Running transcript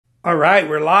All right,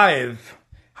 we're live.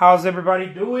 How's everybody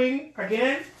doing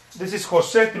again? This is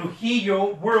Jose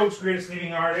Trujillo, world's greatest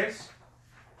living artist,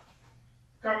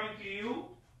 coming to you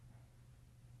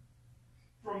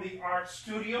from the art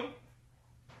studio.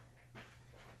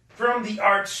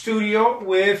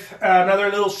 With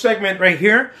another little segment right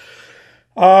here.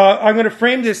 I'm going to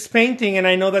frame this painting, and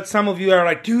I know that some of you are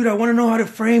like, dude, I want to know how to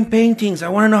frame paintings. I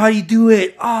want to know how you do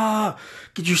it.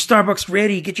 Get your Starbucks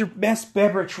ready. Get your best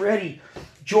beverage ready.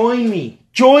 Join me.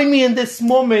 Join me in this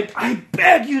moment. I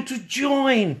beg you to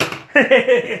join.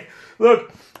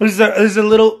 Look, this is a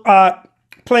little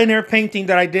plein air painting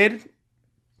that I did.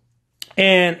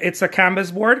 And it's a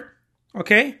canvas board.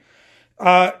 Okay.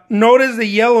 Notice the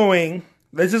yellowing.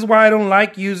 This is why I don't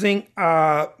like using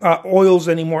oils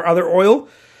anymore. Other oil.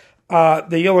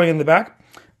 The yellowing in the back.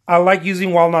 I like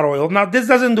using walnut oil. Now, this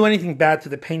doesn't do anything bad to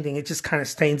the painting. It just kind of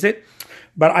stains it.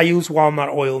 But I use walnut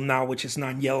oil now, which is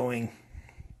not yellowing.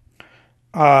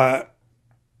 I'm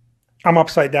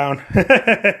upside down.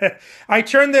 I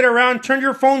turned it around. Turn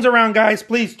your phones around, guys.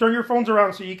 Please turn your phones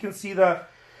around so you can see the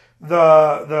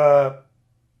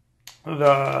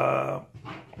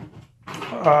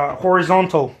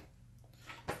horizontal.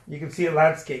 You can see a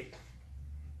landscape.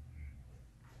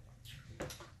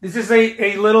 This is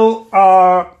a little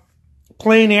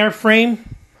plein air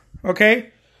frame.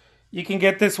 Okay, you can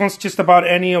get this one's just about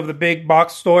any of the big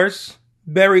box stores.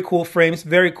 Very cool frames,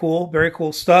 very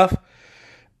cool stuff.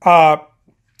 And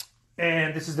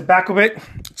this is the back of it.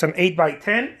 It's an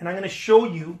 8x10, and I'm going to show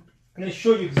you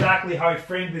exactly how I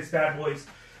framed this bad boys.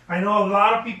 I know a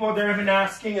lot of people out there have been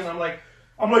asking, and I'm like,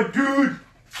 dude,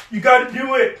 you got to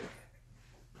do it.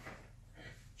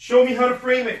 Show me how to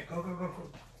frame it. Go.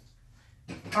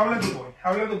 Habla,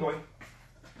 boy.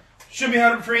 Show me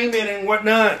how to frame it and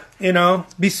whatnot. You know,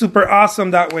 be super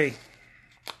awesome that way.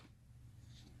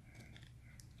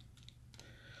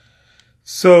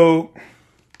 So,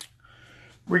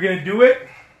 we're going to do it.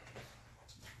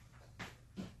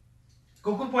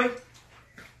 Go, good boy.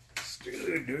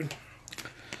 Dude.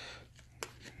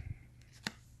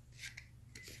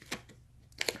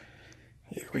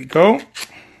 Here we go.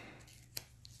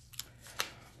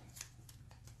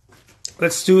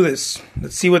 Let's do this.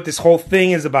 Let's see what this whole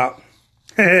thing is about.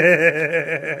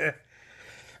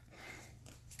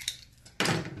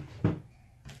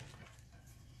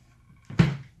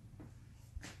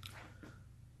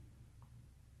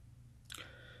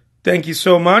 Thank you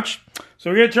so much.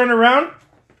 So we're going to turn around.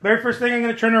 Very first thing I'm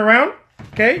going to turn around.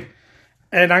 Okay.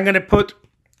 And I'm going to put,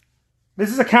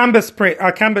 this is a canvas print.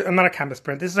 Not a canvas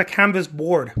print. This is a canvas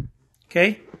board.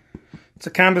 Okay. It's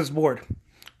a canvas board. I'm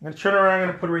going to turn around. I'm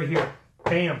going to put it right here.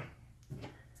 Bam.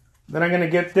 Then I'm going to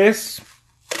get this.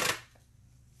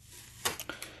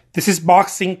 This is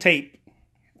boxing tape.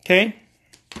 Okay.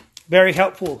 Very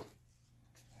helpful.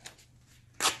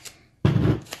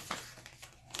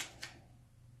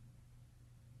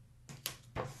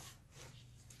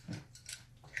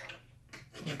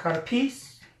 Cut a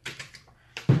piece.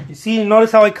 You see,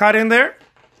 notice how I cut in there?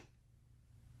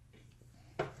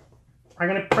 I'm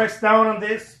going to press down on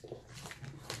this.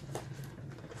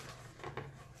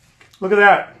 Look at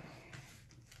that.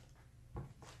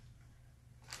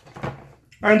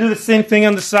 I'm going to do the same thing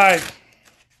on the side.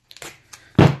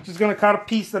 Just going to cut a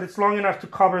piece that it's long enough to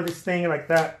cover this thing like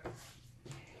that.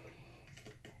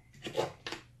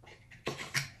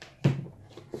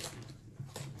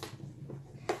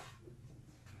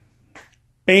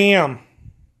 Bam.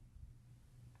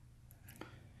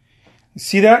 You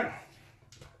see that?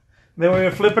 Then we're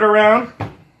going to flip it around.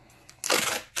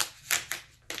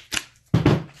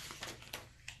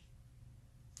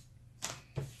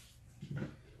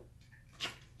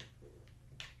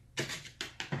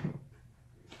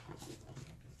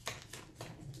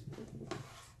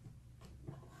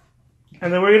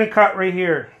 And then we're going to cut right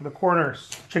here, the corners.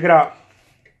 Check it out.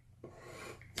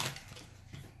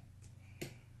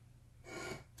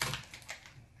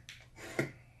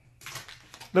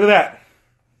 Look at that.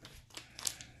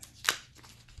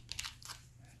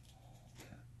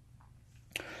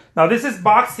 Now this is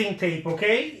boxing tape,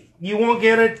 okay? You won't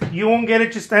get it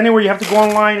just anywhere. You have to go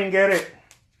online and get it.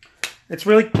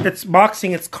 It's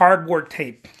boxing, it's cardboard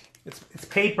tape. It's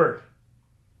paper.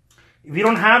 If you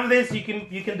don't have this, you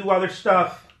can do other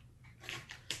stuff.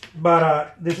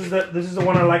 But this is the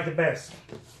one I like the best.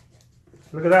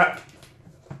 Look at that.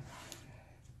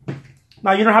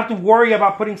 Now, you don't have to worry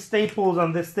about putting staples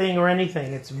on this thing or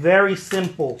anything. It's very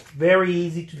simple, very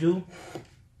easy to do.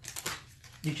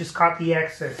 You just cut the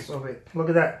excess of it. Look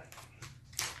at that.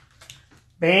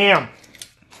 Bam.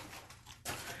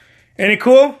 Ain't it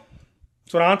cool?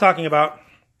 That's what I'm talking about.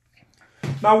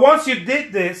 Now, once you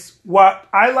did this, what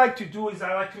I like to do is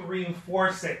I like to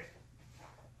reinforce it.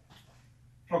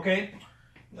 Okay?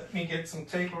 Let me get some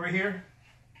tape over here.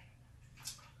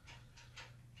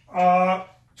 To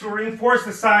reinforce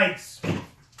the sides.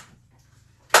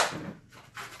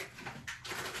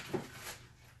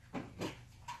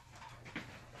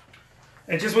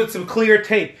 And just with some clear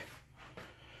tape.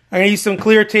 I'm going to use some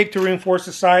clear tape to reinforce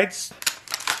the sides.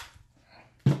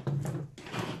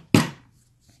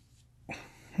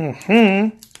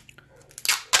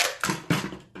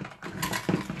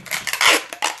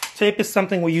 Tape is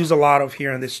something we use a lot of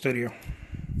here in this studio.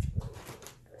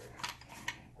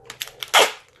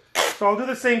 So I'll do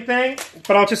the same thing,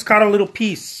 but I'll just cut a little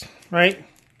piece, right?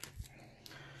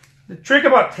 The trick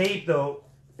about tape, though,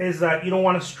 is that you don't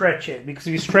want to stretch it, because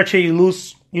if you stretch it, you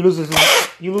lose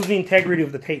the integrity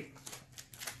of the tape.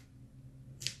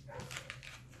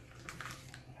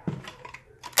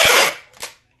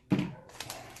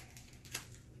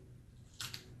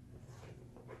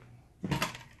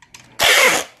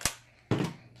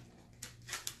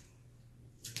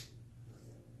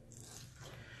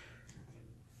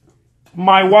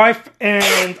 My wife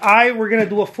and I were going to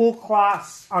do a full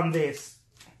class on this.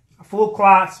 A full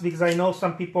class, because I know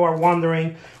some people are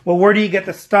wondering, well, where do you get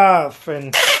the stuff?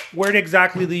 And where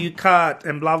exactly do you cut?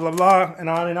 And blah, blah, blah, and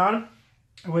on and on.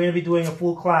 And we're going to be doing a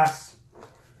full class.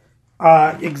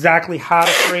 Exactly how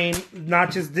to frame, not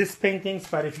just this paintings,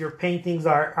 but if your paintings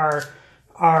are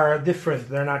different.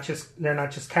 They're not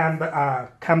just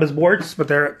canvas boards, but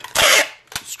they're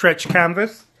stretched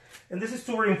canvas. And this is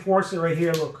to reinforce it right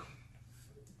here, look.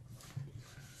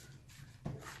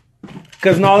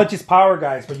 Because knowledge is power,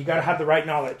 guys, but you got to have the right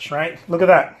knowledge, right? Look at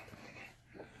that.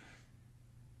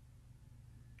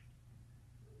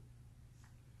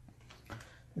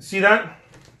 You see that?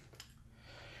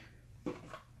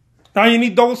 Now you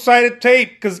need double-sided tape,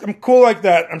 because I'm cool like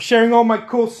that. I'm sharing all my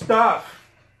cool stuff.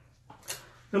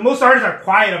 And most artists are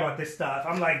quiet about this stuff.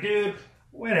 I'm like, dude,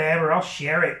 whatever, I'll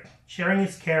share it. Sharing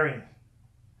is caring.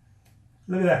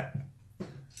 Look at that.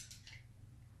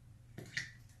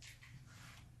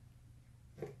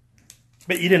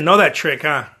 Bet you didn't know that trick,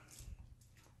 huh?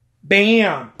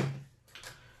 Bam!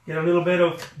 Get a little bit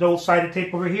of double-sided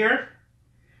tape over here.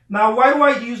 Now, why do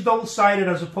I use double-sided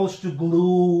as opposed to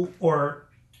glue or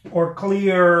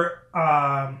clear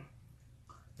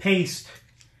paste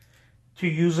to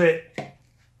use it?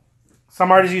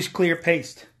 Some artists use clear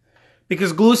paste.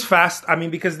 Because glue is fast. I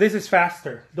mean, because this is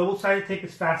faster. Double-sided tape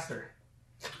is faster.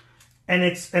 And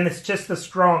it's just as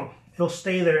strong. It'll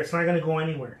stay there. It's not going to go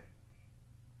anywhere.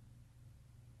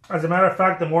 As a matter of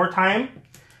fact, the more time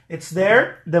it's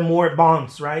there, the more it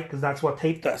bonds, right? Because that's what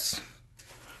tape does.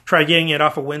 Try getting it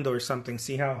off a window or something.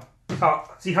 See how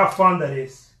fun that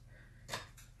is.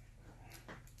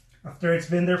 After it's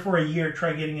been there for a year,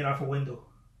 try getting it off a window.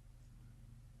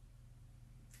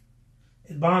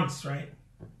 It bonds, right?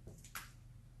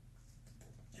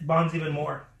 It bonds even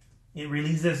more. It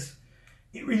releases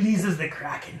the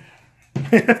Kraken.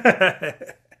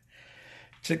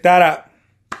 Check that out.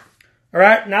 All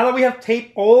right, now that we have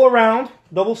tape all around,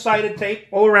 double-sided tape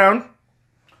all around,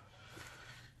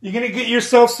 you're going to get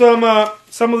yourself some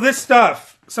of this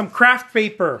stuff, some craft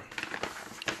paper.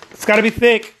 It's got to be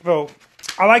thick, though.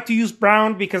 I like to use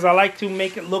brown because I like to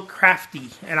make it look crafty,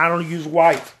 and I don't use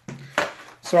white.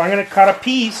 So I'm going to cut a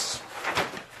piece.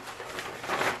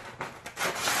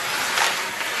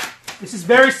 This is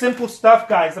very simple stuff,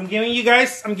 guys. I'm giving you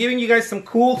guys some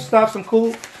cool stuff, some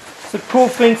cool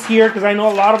things here, because I know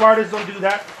a lot of artists don't do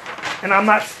that, and I'm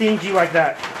not stingy like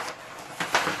that.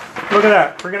 Look at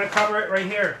that. We're going to cover it right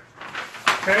here.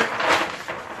 Okay?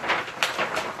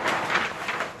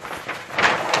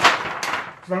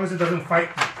 As long as it doesn't fight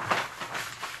me.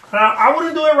 Now, I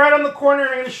wouldn't do it right on the corner,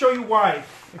 and I'm going to show you why.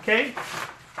 Okay?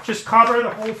 Just cover the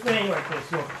whole thing like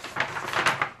this. Look.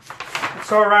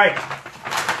 It's alright.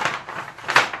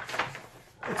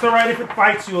 It's alright if it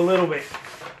fights you a little bit.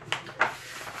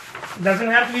 It doesn't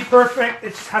have to be perfect,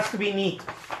 it just has to be neat.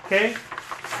 Okay?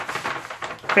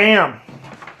 Bam.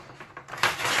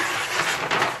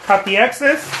 Cut the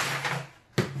excess.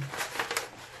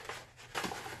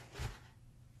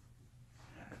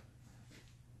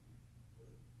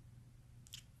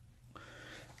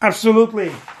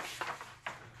 Absolutely.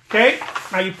 Okay?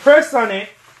 Now you press on it.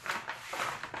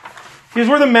 Here's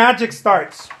where the magic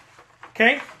starts.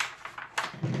 Okay?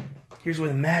 Here's where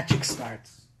the magic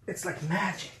starts. It's like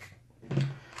magic.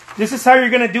 This is how you're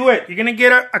going to do it. You're going to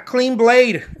get a clean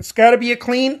blade. It's got to be a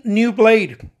clean, new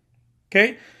blade.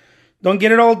 Okay? Don't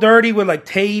get it all dirty with like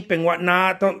tape and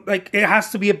whatnot. It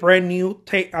has to be a brand new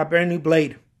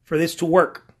blade for this to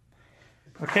work.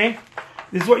 Okay?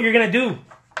 This is what you're going to do.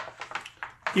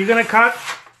 you're going to cut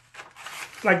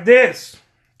like this,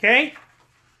 okay?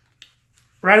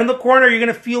 Right in the corner, you're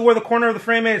going to feel where the corner of the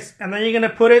frame is. And then you're going to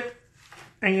put it,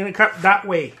 and you're going to cut that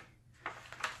way.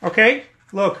 Okay?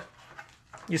 Look.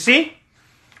 You see?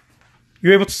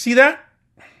 You're able to see that?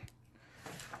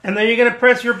 And then you're going to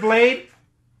press your blade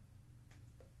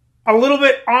a little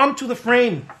bit onto the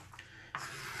frame.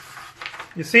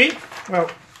 You see? Well,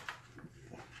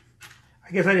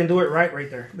 I guess I didn't do it right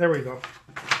there. There we go.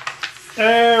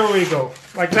 There we go.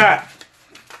 Like that.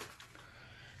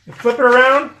 You flip it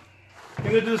around.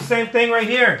 You're going to do the same thing right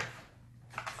here.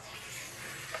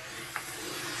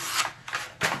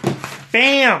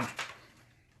 Bam!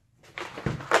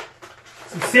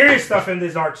 Some serious stuff in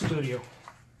this art studio.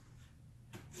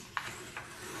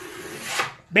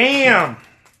 Bam!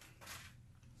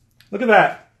 Look at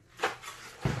that.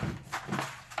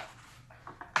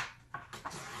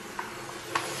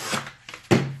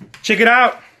 Check it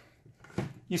out.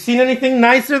 You seen anything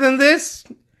nicer than this?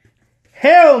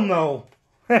 Hell no.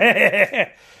 Look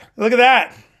at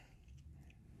that.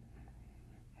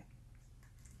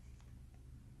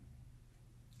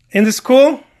 Isn't this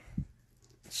cool?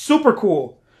 Super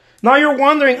cool. Now you're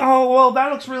wondering, oh, well,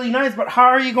 that looks really nice, but how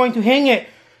are you going to hang it?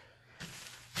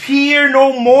 Fear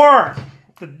no more.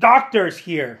 The doctor's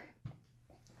here.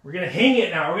 We're going to hang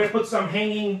it now. We're going to put some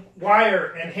hanging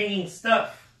wire and hanging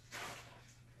stuff.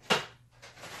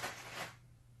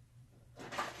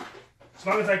 As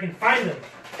long as I can find them.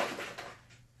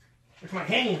 There's my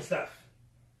hanging stuff.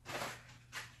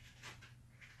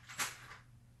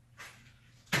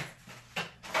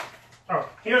 Oh,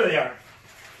 here they are.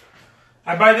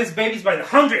 I buy these babies by the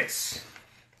hundreds.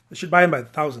 I should buy them by the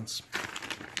thousands.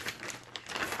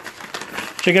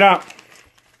 Check it out.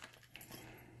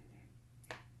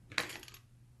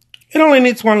 It only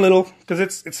needs one little, because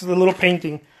it's a little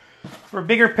painting. For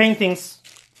bigger paintings,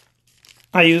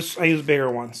 I use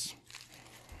bigger ones.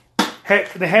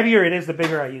 The heavier it is, the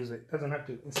bigger I use it. Doesn't have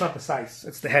to. It's not the size.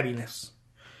 It's the heaviness.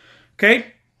 Okay.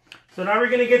 So now we're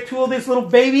gonna get two of these little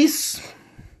babies.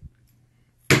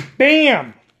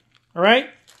 Bam. All right.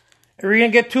 And we're gonna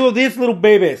get two of these little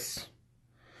babies.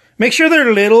 Make sure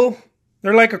they're little.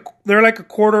 They're like a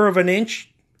quarter of an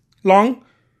inch long,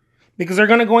 because they're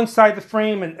gonna go inside the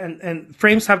frame, and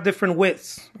frames have different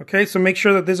widths. Okay. So make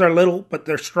sure that these are little, but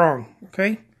they're strong.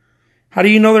 Okay. How do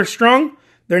you know they're strong?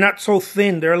 They're not so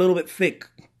thin. They're a little bit thick.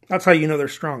 That's how you know they're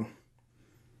strong.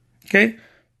 Okay.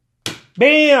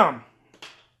 Bam.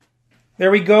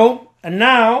 There we go. And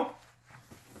now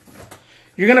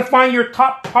you're going to find your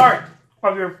top part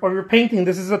of your painting.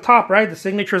 This is the top, right? The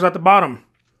signature is at the bottom.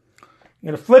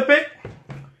 You're going to flip it.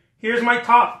 Here's my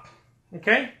top.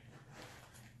 Okay.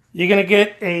 You're going to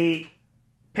get a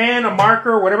pen, a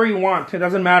marker, whatever you want. It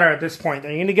doesn't matter at this point.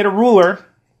 And you're going to get a ruler.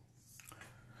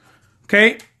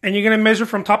 Okay. And you're going to measure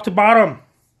from top to bottom.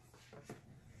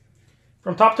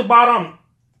 From top to bottom,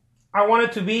 I want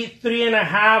it to be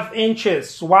 3.5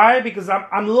 inches. Why? Because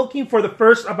I'm looking for the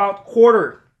first about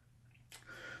quarter.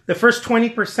 The first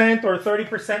 20% or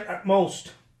 30% at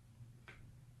most.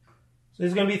 So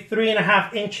it's going to be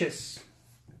 3.5 inches.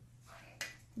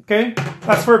 Okay?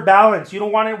 That's for balance. You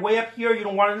don't want it way up here. You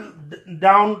don't want it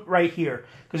down right here.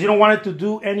 Because you don't want it to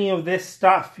do any of this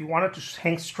stuff. You want it to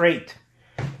hang straight.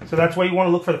 So that's why you want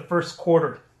to look for the first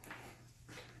quarter.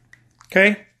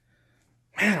 Okay?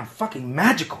 Man, I'm fucking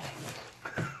magical.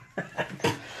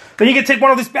 Then you can take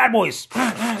one of these bad boys.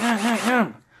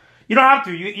 You don't have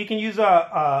to. You can use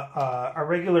a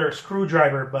regular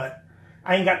screwdriver, but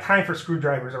I ain't got time for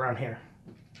screwdrivers around here.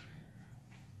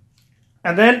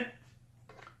 And then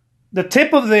the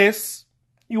tip of this,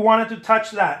 you want it to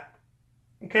touch that.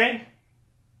 Okay?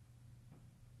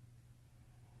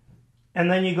 And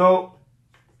then you go...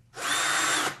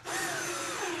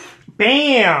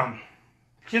 Bam!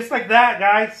 Just like that,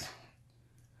 guys.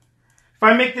 If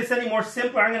I make this any more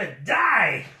simpler, I'm going to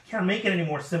die. Can't make it any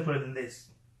more simpler than this.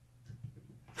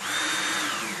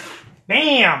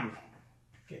 Bam!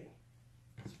 Okay.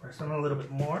 Let's press on a little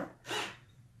bit more.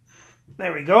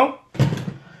 There we go.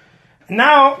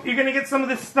 Now, you're going to get some of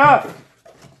this stuff.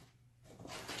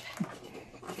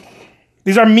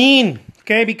 These are mean.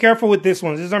 Okay, be careful with this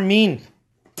one. These are mean.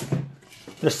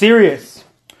 They're serious.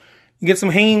 You get some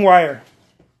hanging wire.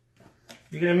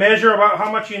 You're going to measure about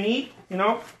how much you need. You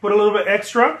know, put a little bit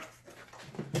extra.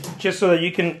 Just so that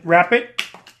you can wrap it.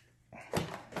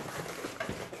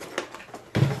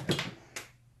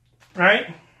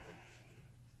 Right?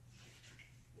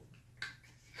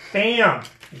 Bam.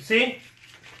 You see?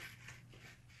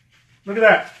 Look at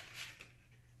that.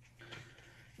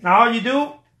 Now all you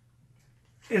do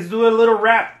is do a little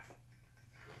wrap.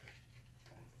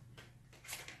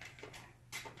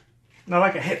 Not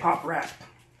like a hip hop rap.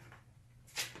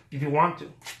 If you want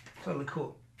to. Totally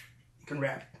cool. You can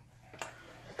rap.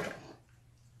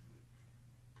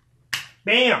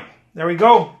 Bam! There we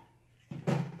go.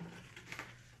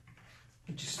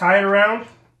 Just tie it around.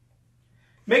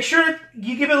 Make sure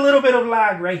you give it a little bit of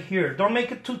lag right here. Don't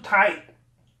make it too tight.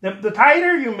 The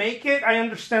tighter you make it, I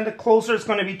understand the closer it's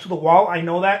going to be to the wall. I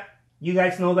know that. You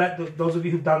guys know that, those of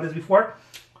you who've done this before.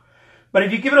 But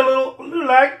if you give it a little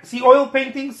lag, see, oil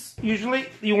paintings, usually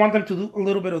you want them to do a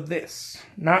little bit of this.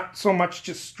 Not so much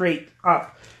just straight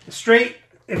up. Straight,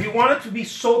 if you want it to be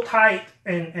so tight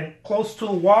and close to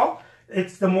the wall,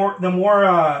 it's the more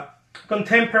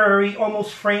contemporary,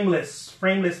 almost frameless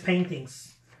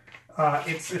paintings.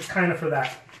 It's kind of for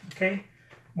that, okay?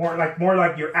 More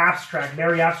like your abstract,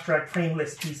 very abstract,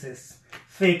 frameless pieces,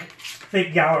 thick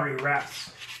gallery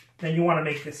wraps. Then you want to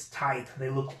make this tight. They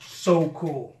look so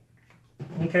cool.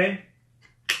 Okay?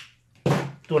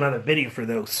 Do another video for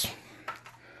those.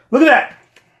 Look at that.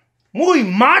 Muy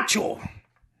macho.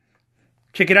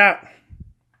 Check it out.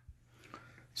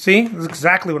 See? This is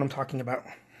exactly what I'm talking about.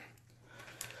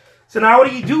 So now what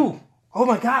do you do? Oh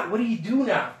my God, what do you do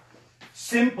now?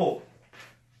 Simple.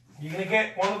 You're going to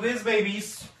get one of these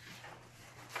babies.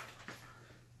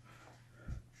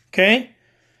 Okay?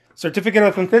 Certificate of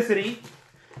authenticity.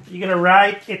 You're going to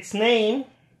write its name.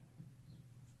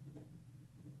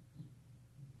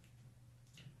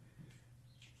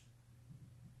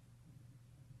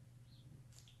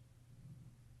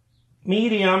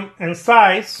 Medium and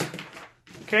size.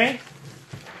 Okay?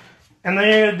 And then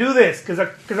you're going to do this. Because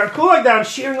I'm cool like that. I'm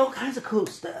sharing all kinds of cool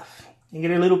stuff. You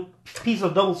get a little piece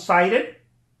of double-sided.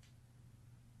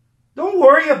 Don't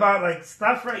worry about like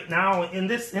stuff right now. In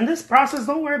this process,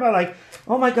 don't worry about like,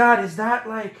 oh my God, is that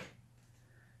like...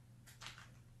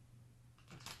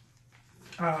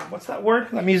 what's that word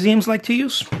that museums like to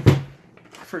use?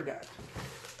 I forgot.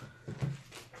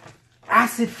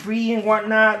 Acid-free and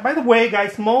whatnot. By the way,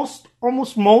 guys,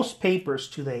 almost most papers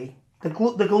today, the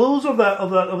glues of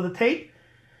the tape,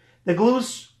 the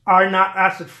glues are not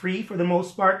acid-free for the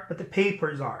most part, but the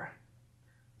papers are.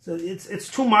 So it's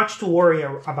too much to worry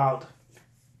about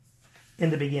in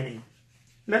the beginning.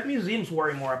 Let museums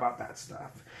worry more about that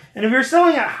stuff. And if you're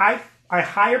selling at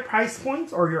higher price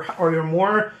points or your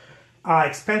more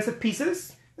expensive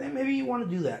pieces, then maybe you want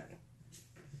to do that.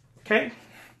 Okay?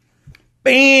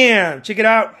 Bam! Check it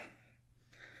out.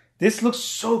 This looks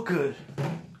so good.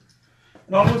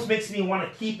 It almost makes me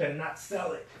want to keep it and not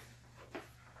sell it.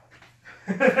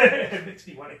 It makes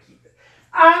me want to keep it.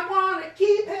 I want to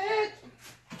keep it.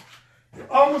 It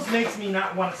almost makes me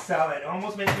not want to sell it. It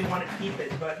almost makes me want to keep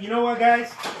it. But you know what,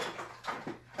 guys?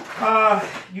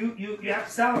 You have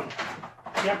to sell them.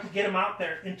 You have to get them out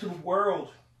there into the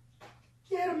world.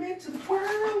 Get them into the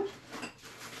world.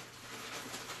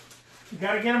 You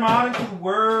got to get them out into the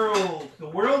world. The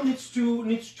world needs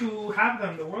to have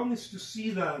them. The world needs to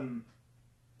see them.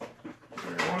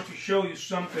 I want to show you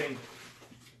something.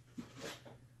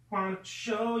 I want to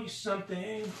show you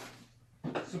something.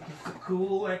 Something so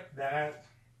cool like that.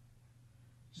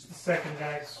 Just a second,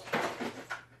 guys.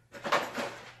 I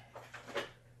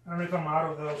don't know if I'm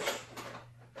out of those.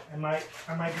 I might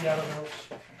be out of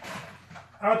those.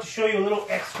 I want to show you a little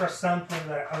extra something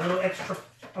a little extra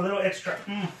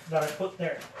that I put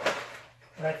there.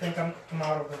 And I think I'm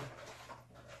out of them.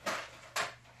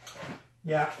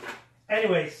 Yeah.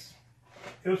 Anyways,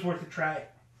 it was worth a try.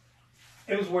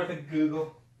 It was worth a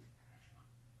Google.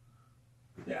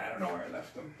 Yeah, I don't know where I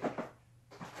left them.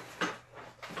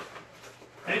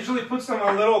 I usually put some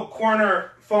little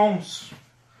corner foams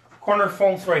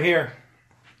right here.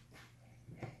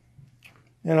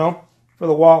 You know, for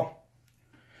the wall.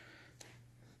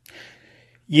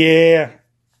 Yeah.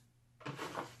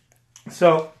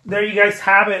 So, there you guys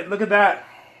have it. Look at that.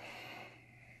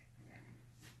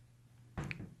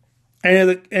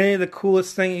 Any of the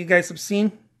coolest thing you guys have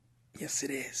seen? Yes, it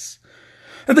is.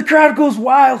 And the crowd goes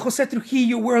wild. Jose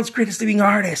Trujillo, world's greatest living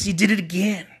artist. You did it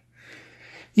again.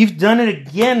 You've done it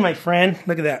again, my friend.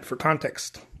 Look at that for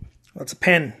context. That's a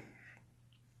pen.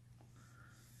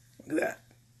 Look at that.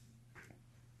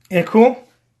 Ain't it cool?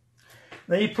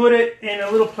 Then you put it in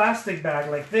a little plastic bag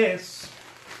like this.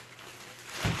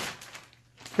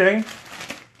 Okay.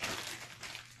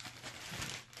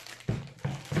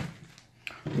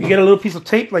 You get a little piece of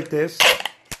tape like this.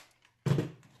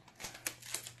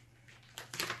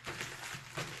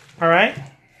 Alright?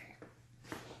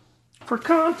 For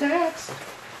context.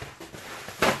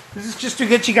 This is just to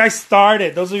get you guys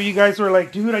started. Those of you guys who are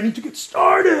like, dude, I need to get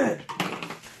started.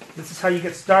 This is how you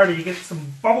get started. You get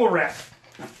some bubble wrap.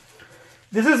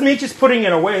 This is me just putting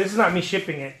it away. This is not me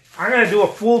shipping it. I'm going to do a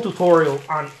full tutorial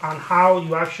on how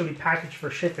you actually package for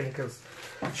shipping, because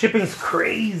shipping's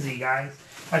crazy, guys.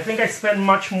 I think I spend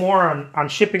much more on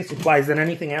shipping supplies than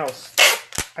anything else.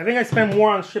 I think I spend more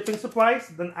on shipping supplies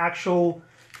than actual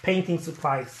painting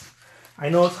supplies. I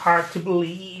know it's hard to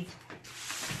believe,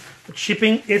 but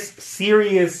shipping is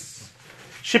serious.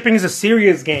 Shipping is a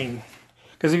serious game.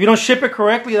 Because if you don't ship it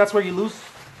correctly, that's where you lose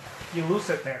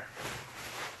it there.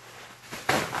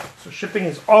 So shipping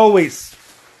is always,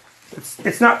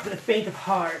 it's not the faint of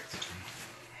heart.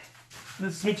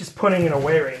 This is me just putting it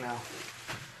away right now.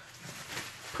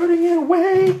 Putting it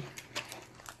away.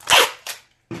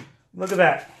 Look at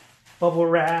that. Bubble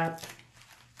wrap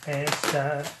and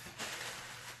stuff.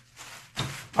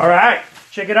 Alright,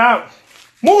 check it out.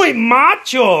 Muy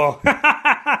macho!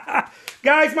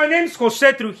 Guys, my name is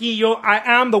Jose Trujillo. I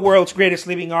am the world's greatest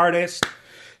living artist.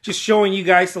 Just showing you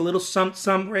guys a little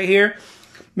something right here.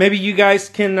 Maybe you guys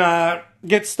can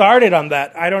get started on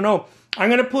that. I don't know. I'm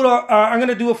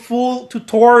gonna do a full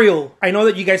tutorial. I know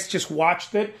that you guys just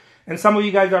watched it, and some of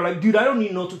you guys are like, dude, I don't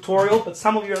need no tutorial. But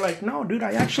some of you are like, no, dude,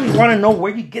 I actually want to know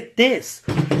where you get this,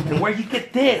 and where you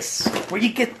get this, where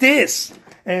you get this,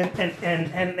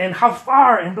 and how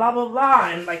far, and blah blah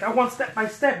blah, and like I want step by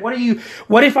step.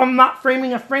 What if I'm not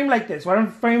framing a frame like this? What if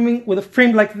I'm framing with a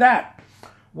frame like that?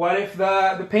 What if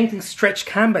the painting stretch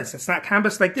canvas? It's not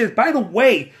canvas like this. By the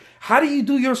way, how do you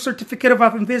do your certificate of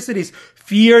authenticities?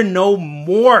 Fear no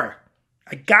more.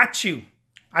 I got you.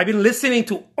 I've been listening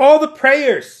to all the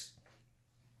prayers.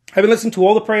 I've been listening to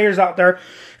all the prayers out there,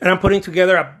 and I'm putting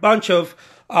together a bunch of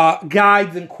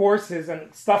guides and courses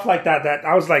and stuff like that. That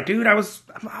I was like, dude, I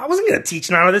wasn't gonna teach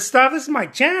none of this stuff. This is my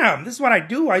jam. This is what I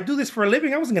do. I do this for a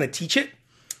living. I wasn't gonna teach it.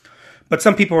 But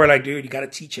some people were like, dude, you gotta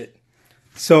teach it.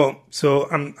 So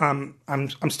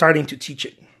I'm starting to teach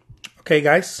it. Okay,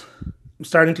 guys, I'm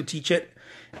starting to teach it,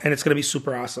 and it's gonna be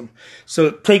super awesome.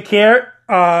 So take care.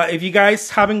 If you guys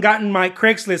haven't gotten my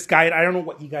Craigslist guide, I don't know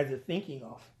what you guys are thinking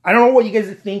of. I don't know what you guys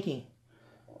are thinking.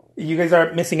 You guys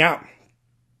are missing out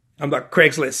on the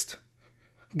Craigslist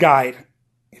guide.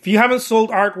 If you haven't sold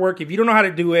artwork, if you don't know how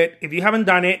to do it, if you haven't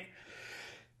done it,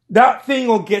 that thing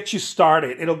will get you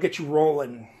started. It'll get you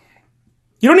rolling.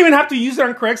 You don't even have to use it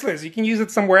on Craigslist. You can use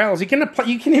it somewhere else. You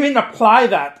can even apply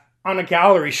that on a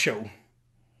gallery show.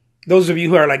 Those of you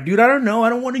who are like, dude, I don't know. I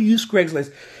don't want to use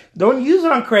Craigslist. Don't use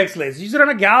it on Craigslist. Use it on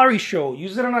a gallery show.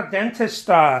 Use it on a dentist,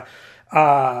 I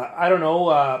don't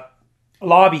know,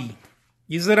 lobby.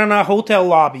 Use it on a hotel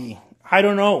lobby. I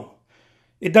don't know.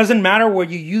 It doesn't matter where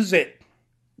you use it.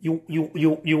 You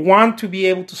want to be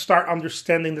able to start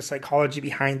understanding the psychology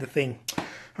behind the thing.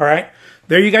 All right.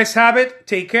 There you guys have it.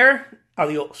 Take care.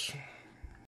 Adios.